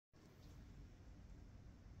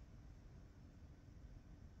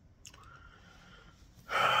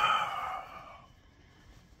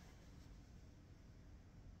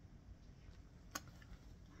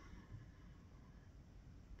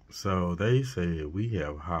So they said we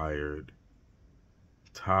have hired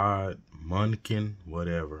Todd, Monken,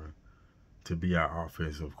 whatever, to be our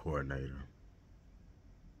offensive coordinator.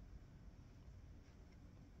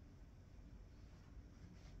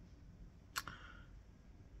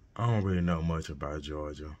 I don't really know much about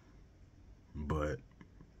Georgia, but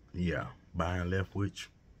yeah, buying Leftwich,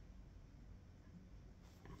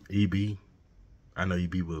 EB. I know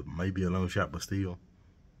EB was maybe a long shot, but still.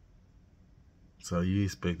 So you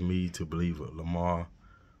expect me to believe that Lamar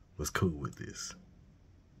was cool with this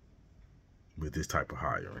type of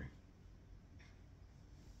hiring?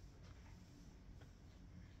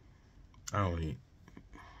 I don't need.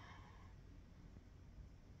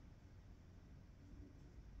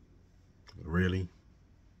 Really?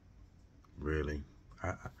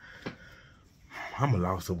 I'm a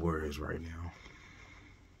loss of words right now.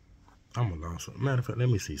 I'm a loss of. Matter of fact, let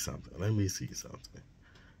me see something.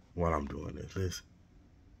 While I'm doing this.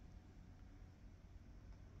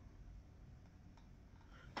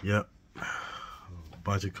 Yep. A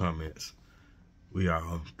bunch of comments. We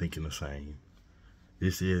all thinking the same.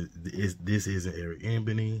 This isn't Eric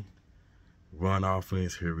Ebony. Run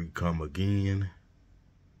offense. Here we come again.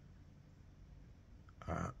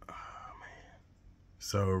 Man.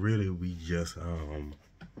 So really, we just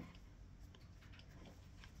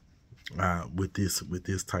with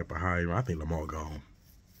this type of hiring, I think Lamar gone.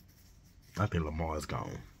 I think Lamar is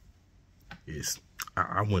gone.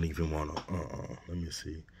 I wouldn't even want to. Let me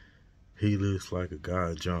see. He looks like a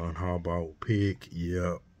guy John Harbaugh will pick.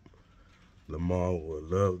 Yep. Lamar will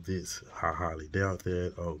love this. I highly doubt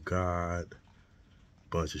that. Oh God.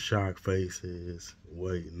 Bunch of shock faces.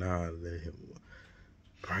 Wait, nah, let him.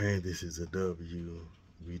 Praying this is a W.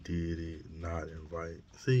 We did it. Not invite.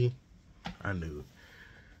 See, I knew.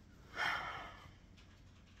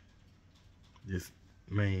 This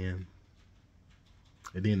man.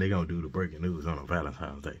 And then they gonna do the breaking news on a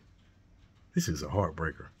Valentine's Day. This is a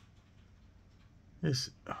heartbreaker. This,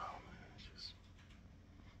 oh man, just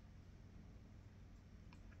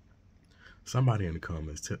somebody in the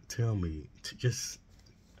comments tell me, just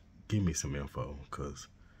give me some info, cause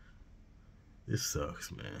this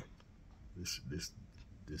sucks, man. This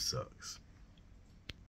sucks.